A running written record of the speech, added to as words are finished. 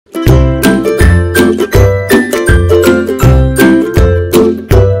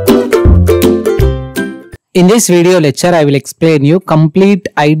In this video lecture, I will explain you complete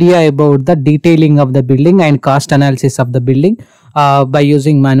idea about the detailing of the building and cost analysis of the building by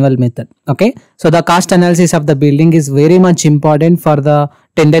using manual method. Okay, so the cost analysis of the building is very much important for the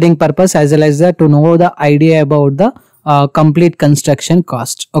tendering purpose as well as to know the idea about the complete construction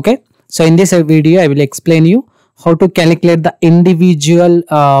cost. Okay, so in this video, I will explain you how to calculate the individual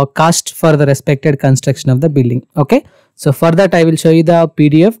cost for the respected construction of the building. Okay, so for that I will show you the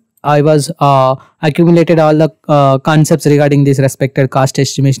PDF. I was accumulated all the concepts regarding this respected cost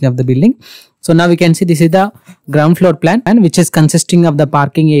estimation of the building. So now we can see this is the ground floor plan, and which is consisting of the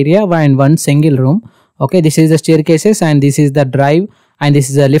parking area and one single room. Okay, this is the staircases, and this is the drive, and this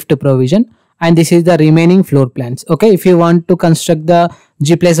is the lift provision, and this is the remaining floor plans. Okay, if you want to construct the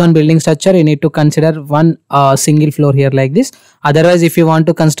G+1 building structure, you need to consider one single floor here like this. Otherwise, if you want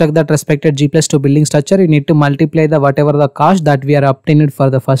to construct that respected G+2 building structure, you need to multiply the whatever the cost that we are obtained for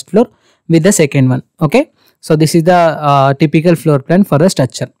the first floor with the second one. Okay, so this is the typical floor plan for the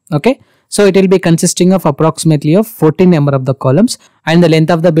structure. Okay, so it will be consisting of approximately of 14 number of the columns, and the length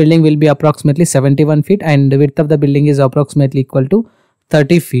of the building will be approximately 71 feet, and the width of the building is approximately equal to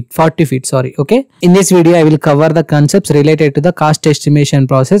 40 feet, sorry. Okay, in this video I will cover the concepts related to the cost estimation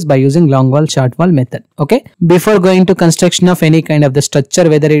process by using long wall short wall method. Okay, before going to construction of any kind of the structure,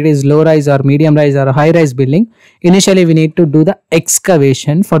 whether it is low rise or medium rise or high rise building, initially we need to do the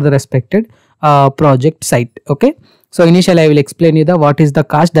excavation for the respected project site. Okay, so initially I will explain you the what is the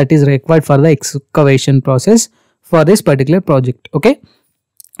cost that is required for the excavation process for this particular project. Okay,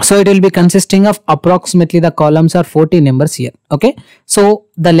 so it will be consisting of approximately the columns are 40 numbers here. Okay, so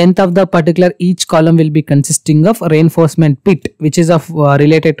the length of the particular each column will be consisting of reinforcement pit, which is of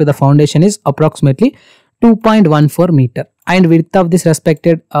related to the foundation, is approximately 2.14 meter, and width of this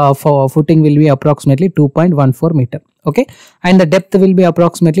respected footing will be approximately 2.14 meter. Okay, and the depth will be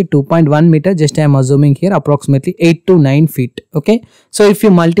approximately 2.1 meter. Just I am assuming here approximately 8 to 9 feet. Okay, so if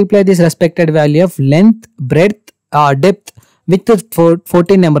you multiply this respected value of length, breadth, depth with the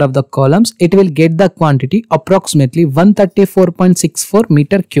 14 number of the columns, it will get the quantity approximately 134.64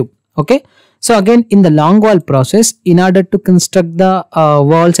 meter cube. Okay, so again in the long wall process, in order to construct the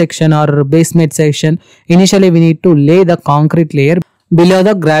wall section or basement section, initially we need to lay the concrete layer below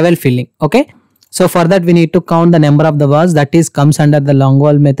the gravel filling. Okay, so for that we need to count the number of the walls, that is comes under the long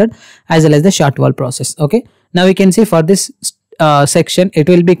wall method as well as the short wall process. Okay, now we can see for this section it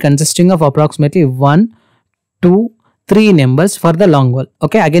will be consisting of approximately 1, 2, 3 numbers for the long wall.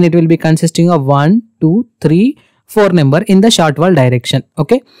 Okay, again it will be consisting of 1, 2, 3, 4 number in the short wall direction.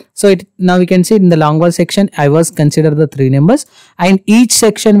 Okay, so now we can see in the long wall section I was consider the 3 numbers, and each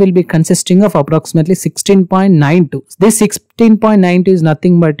section will be consisting of approximately 16.92. This 16.92 is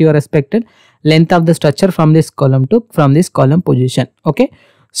nothing but your expected length of the structure from this column to from this column position. Okay,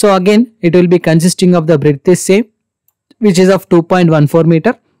 so again it will be consisting of the breadth is same, which is of 2.14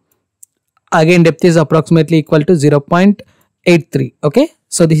 meter. Again depth is approximately equal to 0.83. Okay,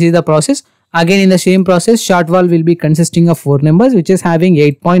 so this is the process. Again in the same process, short wall will be consisting of 4 numbers, which is having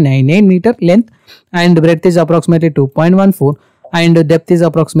 8.99 meter length, and breadth is approximately 2.14, and depth is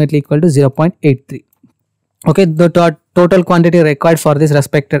approximately equal to 0.83. Okay, the total quantity required for this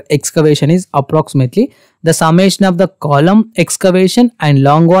respected excavation is approximately the summation of the column excavation and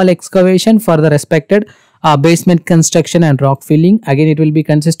long wall excavation for the respected basement construction and rock filling. Again it will be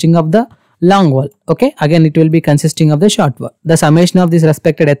consisting of the long wall. Okay, again it will be consisting of the short wall. The summation of this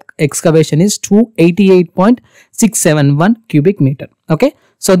respected excavation is 288.671 cubic meter. Okay,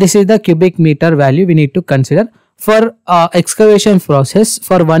 so this is the cubic meter value we need to consider for excavation process.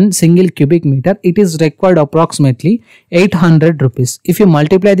 For one single cubic meter it is required approximately 800 rupees. If you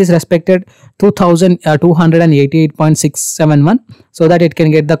multiply this respected 288.671, so that it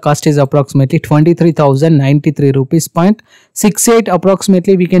can get the cost is approximately 23,093 rupees 0.68,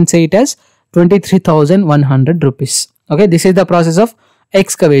 approximately we can say it as 23,100 rupees. Okay, this is the process of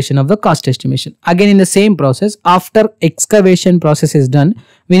excavation of the cost estimation. Again in the same process, after excavation process is done,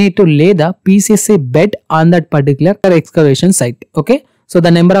 we need to lay the PCC bed on that particular excavation site. Okay, so the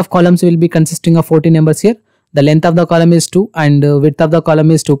number of columns will be consisting of 40 numbers here. The length of the column is 2, and width of the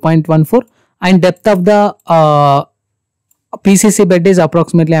column is 2.14, and depth of the PCC bed is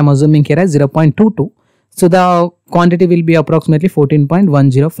approximately, I am assuming here as 0.22. So the quantity will be approximately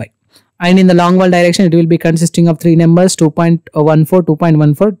 14.105. And in the long wall direction it will be consisting of 3 numbers, 2.14,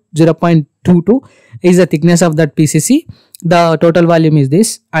 2.14, 0.22 is the thickness of that PCC. The total volume is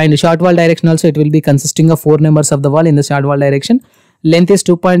this. And short wall direction also it will be consisting of 4 numbers of the wall in the short wall direction. Length is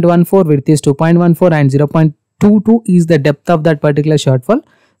 2.14, width is 2.14, and 0.22 is the depth of that particular short wall,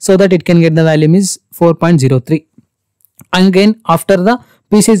 so that it can get the volume is 4.03. And again after the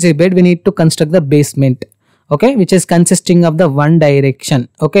PCC bed we need to construct the basement. okay, which is consisting of the one direction,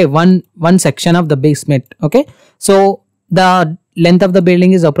 okay, one section of the basement, okay. So the length of the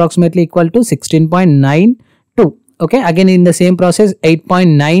building is approximately equal to 16.92, okay. Again in the same process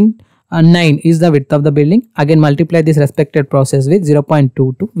 8.99 is the width of the building. Again multiply this respected process with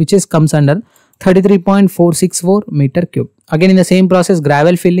 0.22, which is comes under 33.464 meter cube. Again in the same process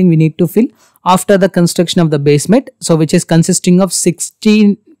gravel filling we need to fill after the construction of the basement, so which is consisting of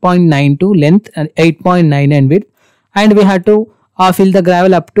 16.92 length and 8.99 width, and we had to fill the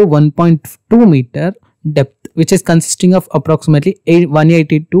gravel up to 1.2 meter depth, which is consisting of approximately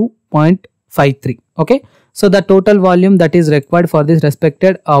 182.53, okay. So the total volume that is required for this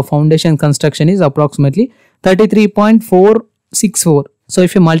respected foundation construction is approximately 33.464. So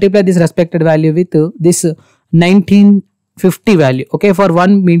if you multiply this respected value with this 1950 value, okay, for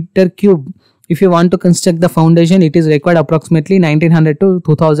 1 meter cube, if you want to construct the foundation, it is required approximately 1900 to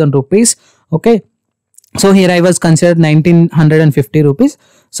 2000 rupees, okay. So here I was considered 1950 rupees.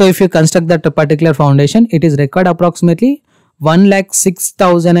 So if you construct that particular foundation, it is required approximately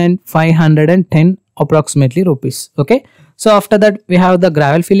 1,06,510 approximately rupees, okay. So after that we have the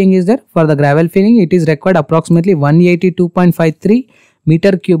gravel filling is there. For the gravel filling it is required approximately 182.53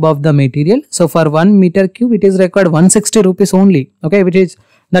 meter cube of the material. So for 1 meter cube it is required 160 rupees only, okay, which is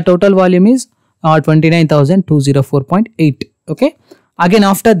the total volume is 29,204.8, okay. Again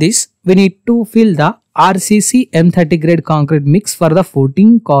after this we need to fill the RCC M30 grade concrete mix for the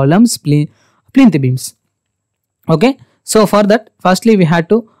 14 columns plinth beams, okay. So for that firstly we had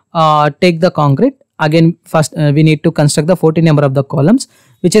to take the concrete. Again first we need to construct the 14 number of the columns,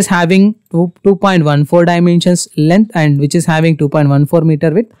 which is having 2.14 dimensions length and which is having 2.14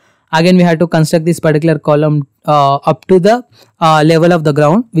 meter width. Again we have to construct this particular column up to the level of the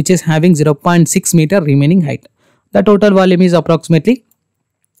ground, which is having 0.6 meter remaining height. The total volume is approximately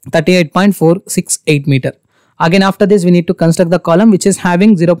 38.468 meter. Again after this we need to construct the column which is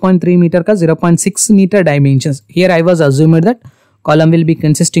having 0.3 meter ka 0.6 meter dimensions. Here I was assumed that column will be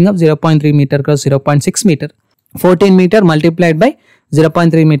consisting of 0.3 meter cross 0.6 meter. 14 meter multiplied by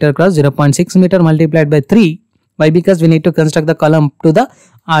 0.3 meter cross 0.6 meter multiplied by 3. Why? Because we need to construct the column to the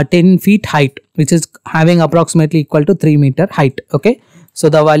 10 feet height, which is having approximately equal to 3 meter height, okay. So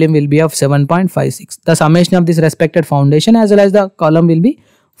the volume will be of 7.56. The summation of this respected foundation as well as the column will be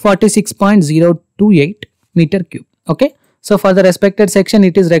 46.028 meter cube, okay. So for the respected section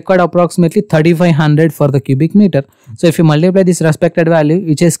it is required approximately 3500 for the cubic meter. So if you multiply this respected value,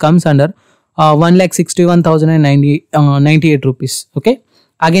 which is comes under 1,61,098 rupees, okay.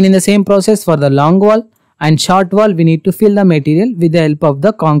 Again in the same process for the long wall and short wall we need to fill the material with the help of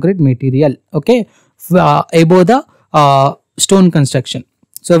the concrete material, okay, above the stone construction.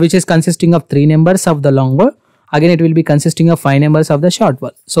 So which is consisting of 3 numbers of the long wall. Again it will be consisting of 5 numbers of the short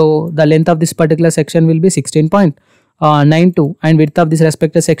wall. So the length of this particular section will be 16.92 and width of this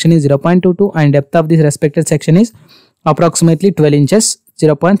respected section is 0.22 and depth of this respected section is approximately 12 inches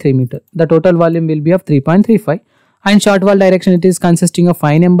 0.3 meter. The total volume will be of 3.35 and short wall direction it is consisting of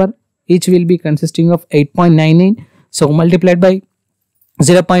 5 number, each will be consisting of 8.99. So multiplied by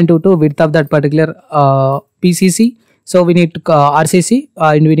 0.22 width of that particular PCC. So we need to RCC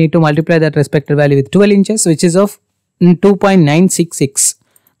and we need to multiply that respective value with 12 inches, which is of 2.966.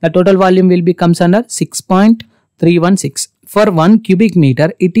 The total volume will be comes under 6.316. For 1 cubic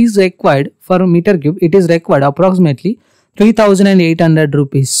meter it is required, for a meter cube it is required approximately 3,800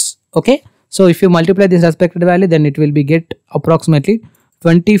 rupees, okay. So if you multiply this respective value, then it will be get approximately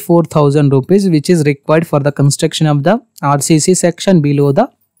 24,000 rupees, which is required for the construction of the RCC section below the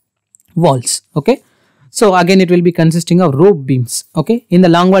walls, okay. So again it will be consisting of roof beams, okay. In the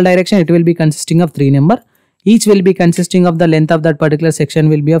long wall direction it will be consisting of 3 number, each will be consisting of the length of that particular section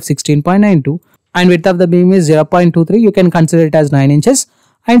will be of 16.92 and width of the beam is 0.23. You can consider it as 9 inches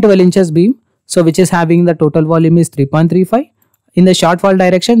and 12 inches beam, so which is having the total volume is 3.35. In the short wall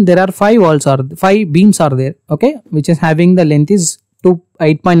direction there are 5 beams are there, okay, which is having the length is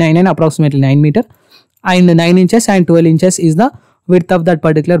 8.99 approximately 9 meter and 9 inches and 12 inches is the width of that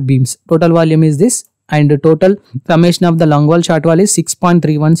particular beams. Total volume is this and the total summation of the long wall short wall is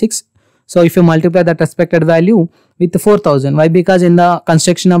 6.316. So if you multiply that respected value with 4,000, why? Because in the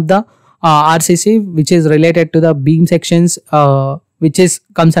construction of the RCC, which is related to the beam sections, which is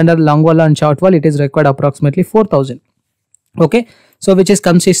comes under long wall and short wall, it is required approximately 4,000, okay. So which is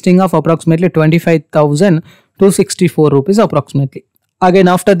consisting of approximately 25,264 rupees approximately. Again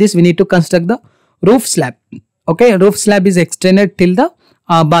after this we need to construct the roof slab, okay. Roof slab is extended till the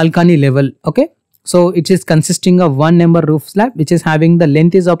balcony level, okay. So it is consisting of 1 number roof slab, which is having the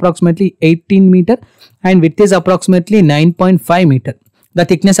length is approximately 18 meter and width is approximately 9.5 meter. The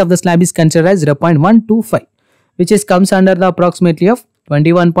thickness of the slab is considered as 0.125. which is comes under the approximately of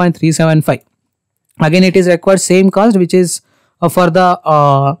 21.375. Again it is required same cost, which is for the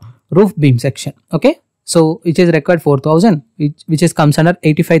roof beam section. Okay, so which is required 4,000, which is comes under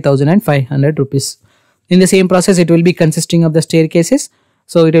 85,500 rupees. In the same process, it will be consisting of the staircases.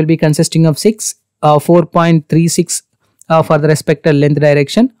 So it will be consisting of 4.36 for the respective length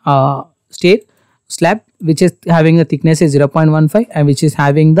direction stair slab, which is having a thickness is 0.15 and which is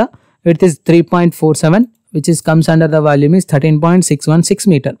having the width is 3.47, which is comes under the volume is 13.616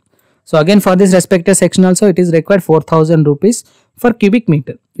 meter. So again for this respective section also it is required 4,000 rupees for cubic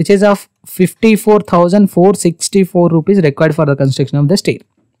meter, which is of 54,464 rupees required for the construction of the stair.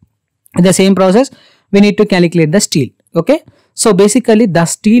 In the same process, we need to calculate the steel. Okay, so basically the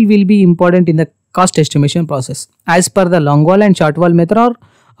steel will be important in the cost estimation process. As per the long wall and short wall method or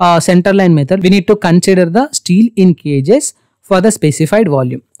center line method, we need to consider the steel in kgs for the specified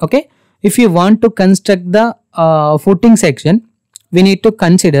volume. Okay, if you want to construct the footing section, we need to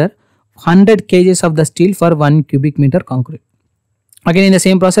consider 100 kgs of the steel for 1 cubic meter concrete. Again in the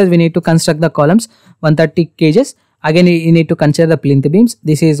same process, we need to construct the columns 130 kgs. Again you need to consider the plinth beams,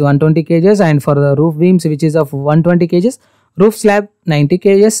 this is 120 kgs, and for the roof beams which is of 120 kgs, roof slab 90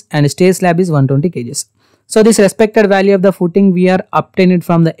 kgs and stair slab is 120 kgs. So this respected value of the footing we are obtained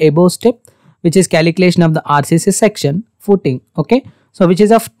from the above step, which is calculation of the RCC section footing. Okay, so which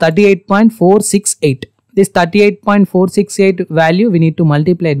is of 38.468. This 38.468 value we need to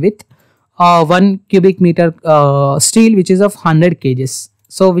multiply it with 1 cubic meter steel, which is of 100 kgs.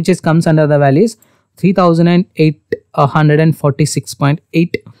 So which is comes under the values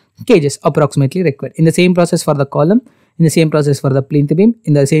 3,846.8 kgs approximately required. In the same process for the column, in the same process for the plinth beam,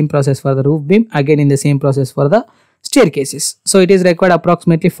 in the same process for the roof beam, again in the same process for the staircases. So it is required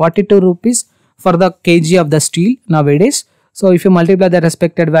approximately 42 rupees for the kg of the steel nowadays. So if you multiply the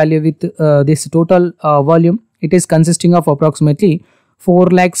respected value with this total volume, it is consisting of approximately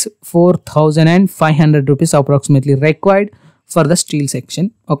 4,04,500 rupees approximately required for the steel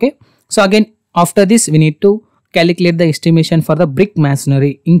section. Okay, so again after this we need to calculate the estimation for the brick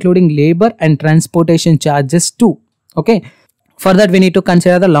masonry, including labor and transportation charges too. Okay, for that we need to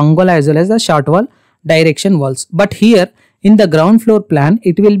consider the long wall as well as the short wall direction walls. But here in the ground floor plan,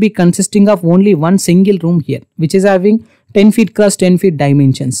 it will be consisting of only one single room here, which is having 10 feet cross 10 feet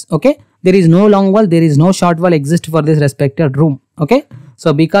dimensions. Okay, there is no long wall, there is no short wall exist for this respected room. Okay,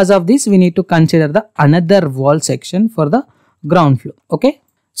 so because of this we need to consider the another wall section for the ground floor. Okay,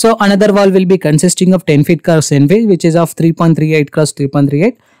 so another wall will be consisting of 10 feet cross 10 feet, which is of 3.38 cross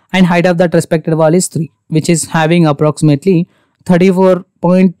 3.38, and height of that respected wall is 3, which is having approximately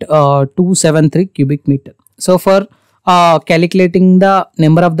 34.273 cubic meter. So for calculating the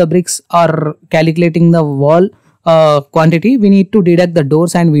number of the bricks or calculating the wall quantity, we need to deduct the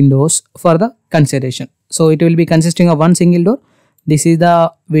doors and windows for the consideration. So it will be consisting of one single door. This is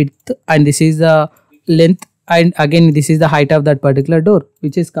the width and this is the length, and again this is the height of that particular door,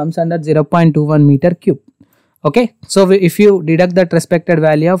 which is comes under 0.21 meter cube. Okay, so if you deduct that respected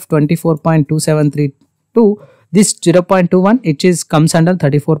value of 24.2732, this 0.21, it is comes under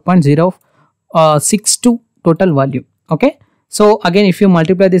 34.062 total volume. Okay, so again if you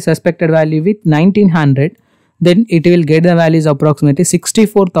multiply this respected value with 1900, then it will get the values approximately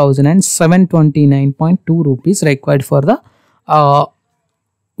 64,729.2 rupees required for the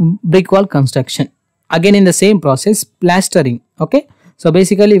brick wall construction. Again in the same process, plastering. Okay, so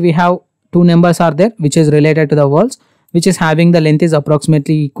basically we have two numbers are there which is related to the walls, which is having the length is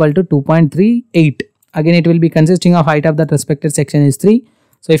approximately equal to 2.38. Again it will be consisting of height of that respected section is 3.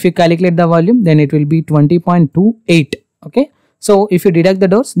 So if you calculate the volume, then it will be 20.28. Okay, so if you deduct the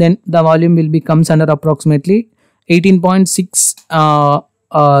doors, then the volume will be comes under approximately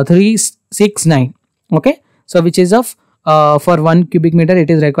 18.6369. Okay, so which is of for 1 cubic meter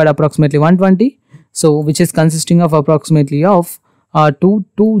it is required approximately 120. So which is consisting of approximately of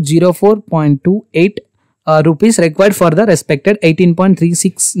 2204.28 rupees required for the respected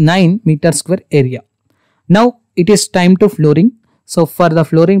 18.369 meter square area. Now it is time to flooring. So for the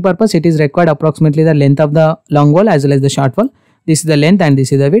flooring purpose, it is required approximately the length of the long wall as well as the short wall. This is the length and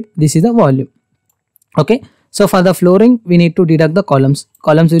this is the width, this is the volume. Okay, so for the flooring we need to deduct the columns.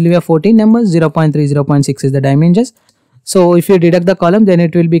 Columns will be 14 numbers, 0.3, 0.6 is the dimensions. So if you deduct the column, then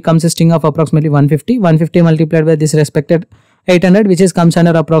it will be consisting of approximately 150 multiplied by this respected 800, which is comes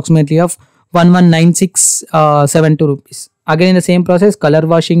under approximately of 119672 rupees. Again in the same process, color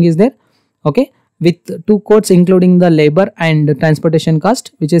washing is there. Okay, with 2 coats including the labor and transportation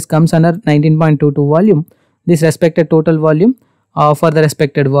cost, which is comes under 19.22 volume. This respected total volume for the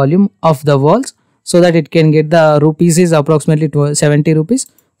respected volume of the walls, so that it can get the rupees is approximately 70 rupees.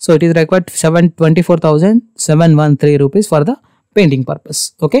 So it is required 24,713 rupees for the painting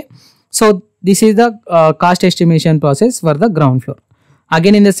purpose. Okay. So this is the cost estimation process for the ground floor.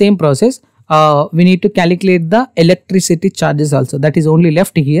 Again, in the same process, we need to calculate the electricity charges also. That is only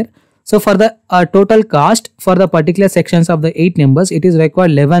left here. So for the total cost for the particular sections of the 8 numbers, it is required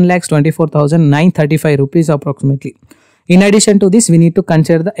 11,24,935 rupees approximately. In addition to this, we need to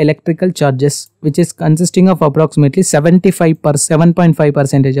consider the electrical charges, which is consisting of approximately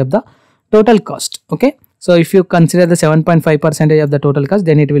 7.5% of the total cost. Okay. So if you consider the 7.5% of the total cost,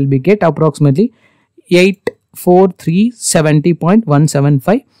 then it will be get approximately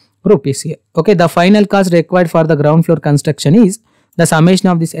 84370.175 rupees here. Okay. The final cost required for the ground floor construction is the summation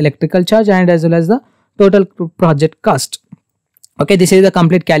of this electrical charge and as well as the total project cost. Okay. This is the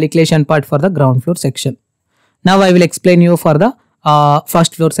complete calculation part for the ground floor section. Now I will explain you for the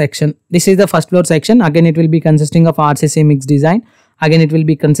first floor section. This is the first floor section. Again, it will be consisting of RCC mix design. Again, it will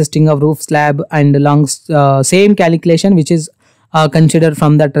be consisting of roof slab and long same calculation which is considered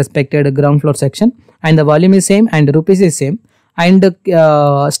from that respected ground floor section, and the volume is same and rupees is same, and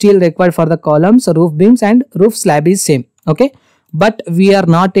steel required for the columns, roof beams and roof slab is same. Okay. But we are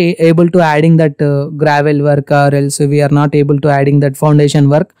not able to adding that gravel work, or else we are not able to adding that foundation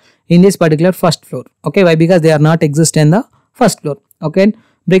work in this particular first floor. Okay. Why? Because they are not exist in the first floor. Okay.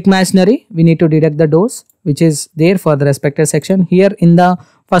 Brick masonry, we need to deduct the doors which is there for the respective section. Here in the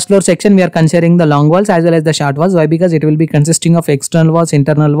first floor section, we are considering the long walls as well as the short walls. Why? Because it will be consisting of external walls,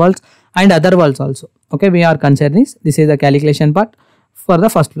 internal walls and other walls also. Okay. We are considering this. This is the calculation part for the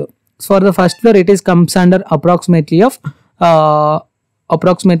first floor. For the first floor, it is comes under approximately of the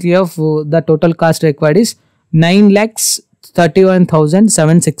total cost required is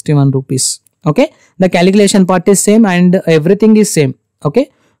 9,31,761 rupees. Okay. The calculation part is same and everything is same. Okay.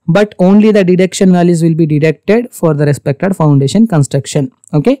 But only the deduction values will be deducted for the respected foundation construction.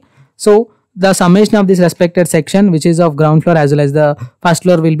 Okay. So the summation of this respected section which is of ground floor as well as the first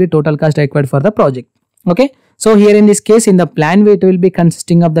floor will be total cost required for the project. Okay. So here in this case, in the plan it will be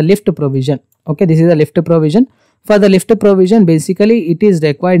consisting of the lift provision. Okay. This is the lift provision. For the lift provision, basically it is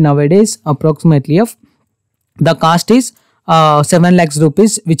required nowadays approximately of the cost is 7 lakhs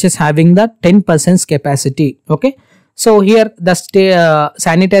rupees, which is having the 10% capacity. Okay. So here the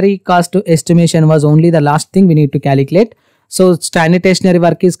sanitary cost estimation was only the last thing we need to calculate. So sanitary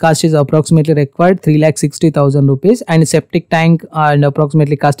work is cost is approximately required 3,60,000 rupees, and septic tank and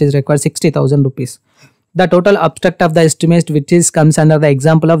approximately cost is required 60,000 rupees. The total abstract of the estimate which is comes under the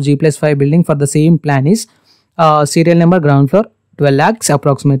example of G+5 building for the same plan is serial number ground floor 12 lakhs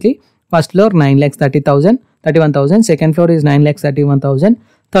approximately, first floor 9,31,000, second floor is 9,31,000,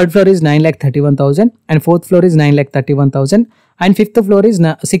 third floor is 9,31,000 and fourth floor is 9,31,000 and fifth floor is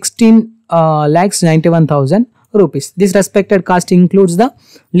 16,91,000 rupees. This respected cost includes the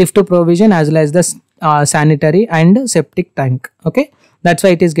lift provision as well as the sanitary and septic tank. Okay. That's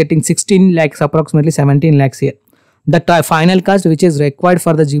why it is getting 16 lakhs approximately 17 lakhs here. The final cost which is required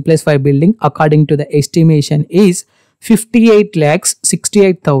for the G+5 building according to the estimation is 58 lakhs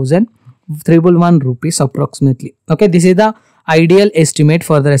 68,311 rupees approximately. Okay. This is the ideal estimate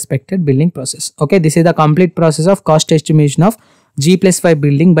for the respected building process. Okay. This is the complete process of cost estimation of G+5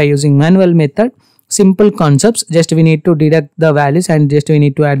 building by using manual method. Simple concepts, just we need to deduct the values and just we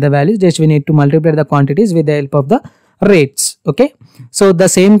need to add the values, just we need to multiply the quantities with the help of the rates. Okay. So the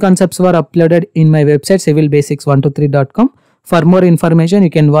same concepts were uploaded in my website civilbasics123.com. For more information, you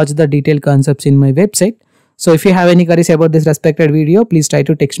can watch the detailed concepts in my website. So if you have any queries about this respected video, please try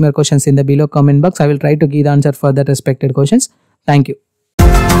to text me your questions in the below comment box. I will try to give the answer for that respected questions. Thank you.